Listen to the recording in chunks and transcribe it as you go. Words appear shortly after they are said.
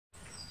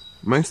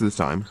Most of the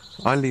time,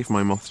 I leave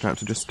my moth trap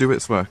to just do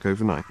its work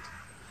overnight.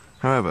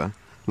 However,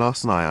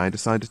 last night I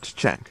decided to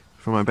check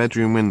from my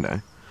bedroom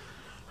window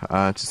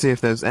to see if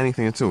there was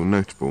anything at all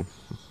notable.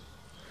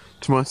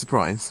 To my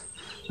surprise,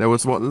 there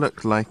was what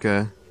looked like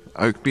a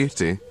oak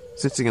beauty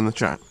sitting in the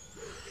trap.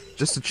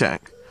 Just to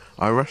check,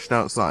 I rushed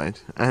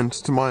outside, and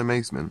to my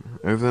amazement,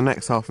 over the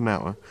next half an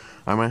hour,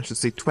 I managed to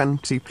see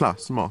 20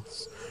 plus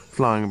moths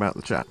flying about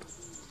the trap.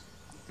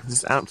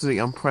 This is absolutely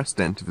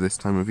unprecedented for this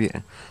time of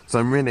year, so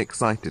I'm really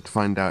excited to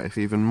find out if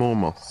even more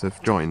moths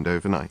have joined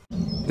overnight.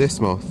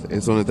 This moth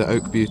is one of the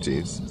oak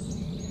beauties.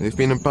 They've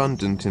been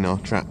abundant in our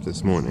trap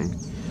this morning,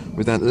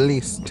 with at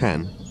least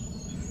 10,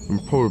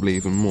 and probably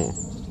even more.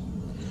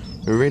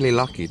 We're really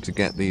lucky to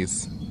get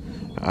these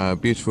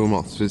beautiful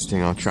moths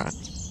visiting our trap,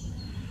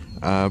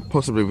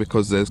 possibly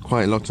because there's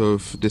quite a lot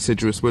of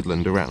deciduous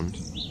woodland around.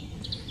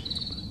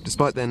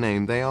 Despite their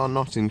name, they are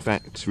not in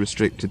fact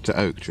restricted to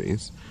oak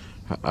trees.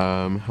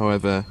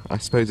 However, I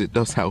suppose it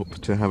does help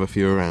to have a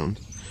few around,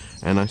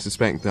 and I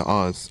suspect that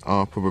ours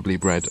are probably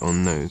bred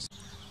on those.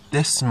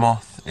 This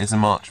moth is a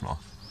march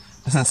moth.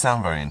 Doesn't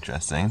sound very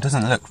interesting,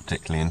 doesn't look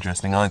particularly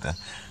interesting either.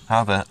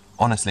 However,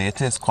 honestly,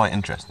 it is quite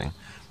interesting,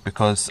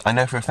 because I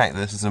know for a fact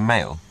that this is a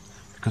male,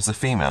 because the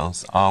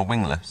females are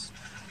wingless,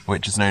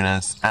 which is known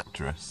as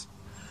apterous,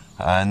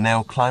 and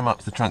they'll climb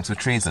up the trunks of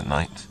trees at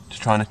night to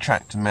try and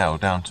attract a male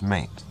down to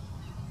mate.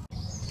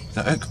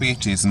 The oak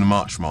beauties and the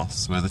march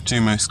moths were the two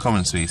most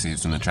common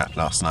species in the trap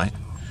last night,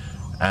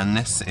 and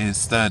this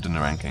is third in the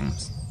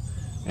rankings.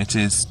 It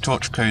is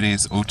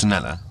Torchcodes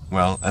alternella.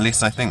 Well, at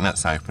least I think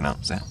that's how you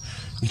pronounce it.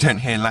 You don't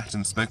hear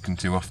Latin spoken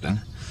too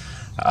often,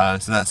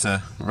 so that's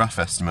a rough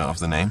estimate of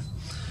the name.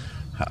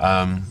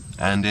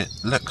 And it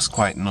looks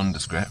quite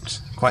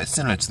nondescript, quite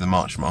similar to the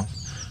march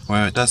moth,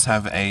 where it does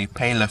have a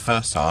paler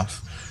first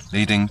half,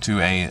 leading to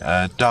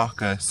a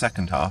darker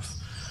second half,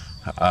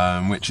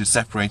 which is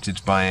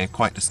separated by a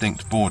quite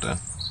distinct border.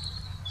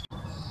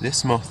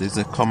 This moth is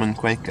a common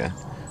Quaker,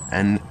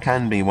 and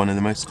can be one of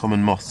the most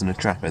common moths in a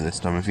trap at this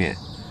time of year.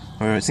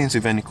 However, it seems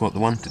we've only caught the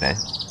one today.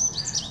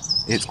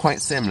 It's quite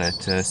similar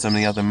to some of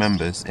the other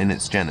members in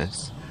its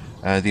genus,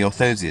 the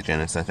Orthosia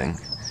genus, I think.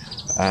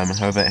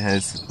 However, it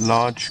has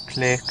large,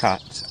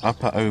 clear-cut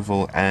upper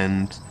oval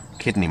and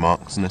kidney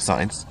marks on the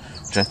sides,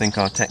 which I think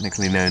are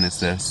technically known as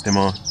the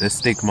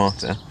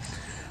stigmata,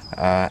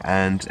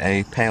 and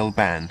a pale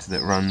band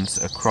that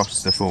runs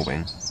across the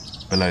forewing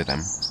below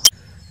them.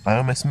 I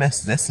almost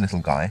missed this little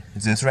guy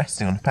as he was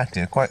resting on a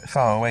patio quite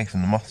far away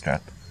from the moth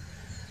trap.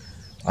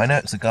 I know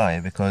it's a guy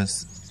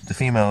because the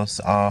females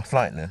are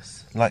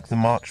flightless, like the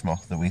march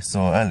moth that we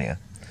saw earlier.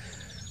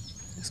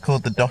 It's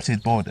called the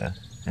dotted border,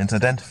 and it's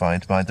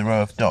identified by the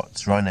row of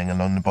dots running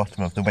along the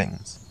bottom of the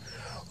wings,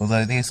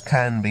 although these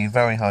can be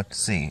very hard to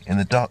see in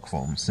the dark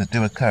forms that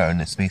do occur in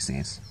this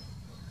species.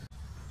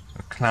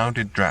 A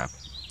clouded drab,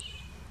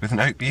 with an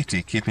oak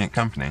beauty keeping it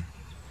company.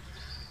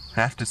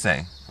 I have to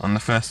say, on the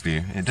first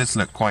view, it does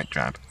look quite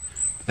drab,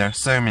 but there are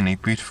so many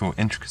beautiful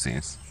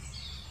intricacies.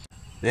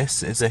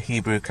 This is a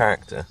Hebrew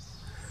character,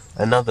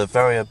 another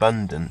very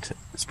abundant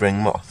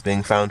spring moth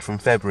being found from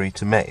February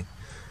to May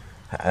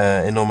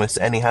in almost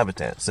any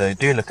habitat, so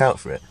do look out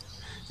for it.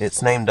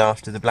 It's named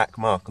after the black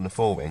mark on the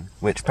forewing,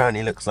 which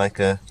apparently looks like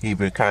a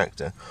Hebrew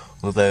character,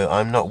 although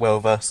I'm not well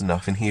versed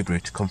enough in Hebrew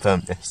to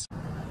confirm this.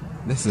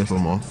 This little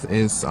moth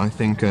is, I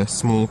think, a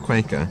small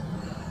Quaker,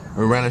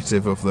 a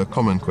relative of the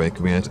common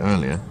Quaker we had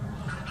earlier,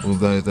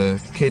 although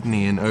the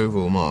kidney and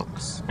oval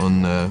marks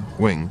on the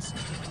wings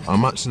are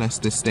much less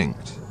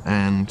distinct,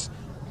 and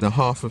the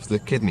half of the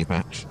kidney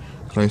patch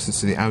closest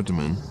to the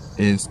abdomen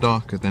is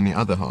darker than the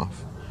other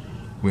half,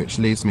 which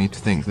leads me to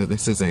think that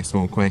this is a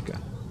small Quaker.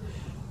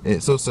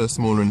 It's also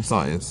smaller in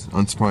size,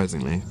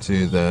 unsurprisingly,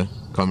 to the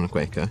common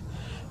Quaker,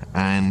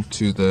 and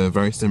to the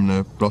very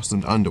similar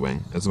blossomed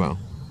underwing as well.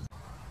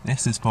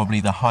 This is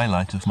probably the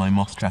highlight of my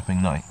moth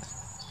trapping night.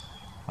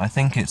 I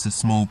think it's a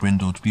small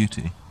brindled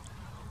beauty,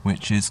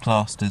 which is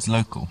classed as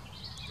local,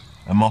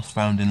 a moth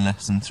found in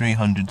less than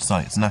 300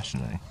 sites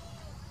nationally.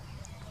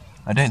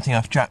 I don't think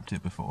I've trapped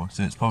it before,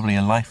 so it's probably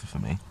a lifer for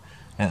me,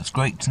 and it's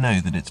great to know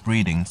that it's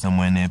breeding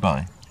somewhere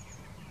nearby.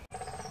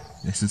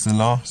 This is the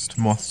last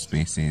moth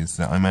species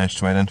that I managed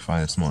to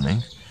identify this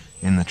morning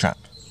in the trap.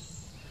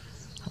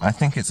 I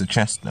think it's a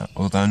chestnut,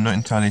 although I'm not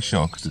entirely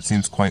sure because it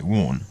seems quite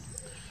worn.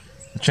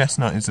 The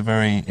chestnut is a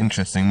very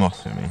interesting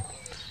moth for me,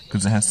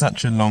 because it has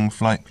such a long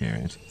flight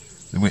period,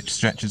 which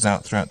stretches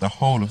out throughout the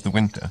whole of the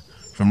winter,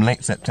 from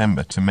late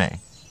September to May.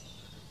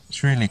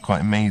 It's really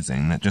quite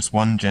amazing that just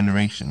one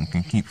generation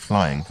can keep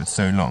flying for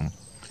so long.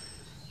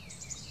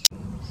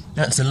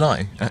 That's a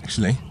lie,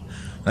 actually.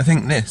 I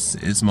think this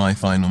is my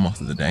final moth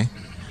of the day.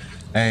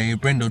 A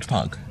brindled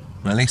pug.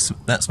 At least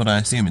that's what I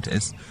assume it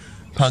is.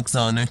 Pugs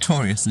are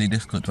notoriously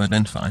difficult to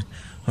identify.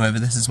 However,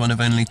 this is one of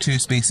only two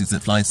species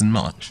that flies in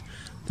March,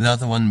 the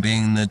other one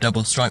being the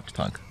double-striped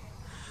pug.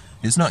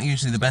 It's not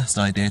usually the best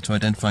idea to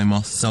identify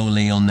moths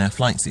solely on their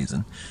flight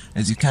season,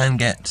 as you can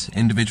get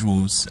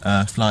individuals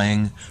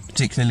flying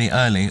particularly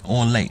early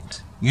or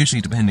late,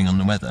 usually depending on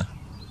the weather.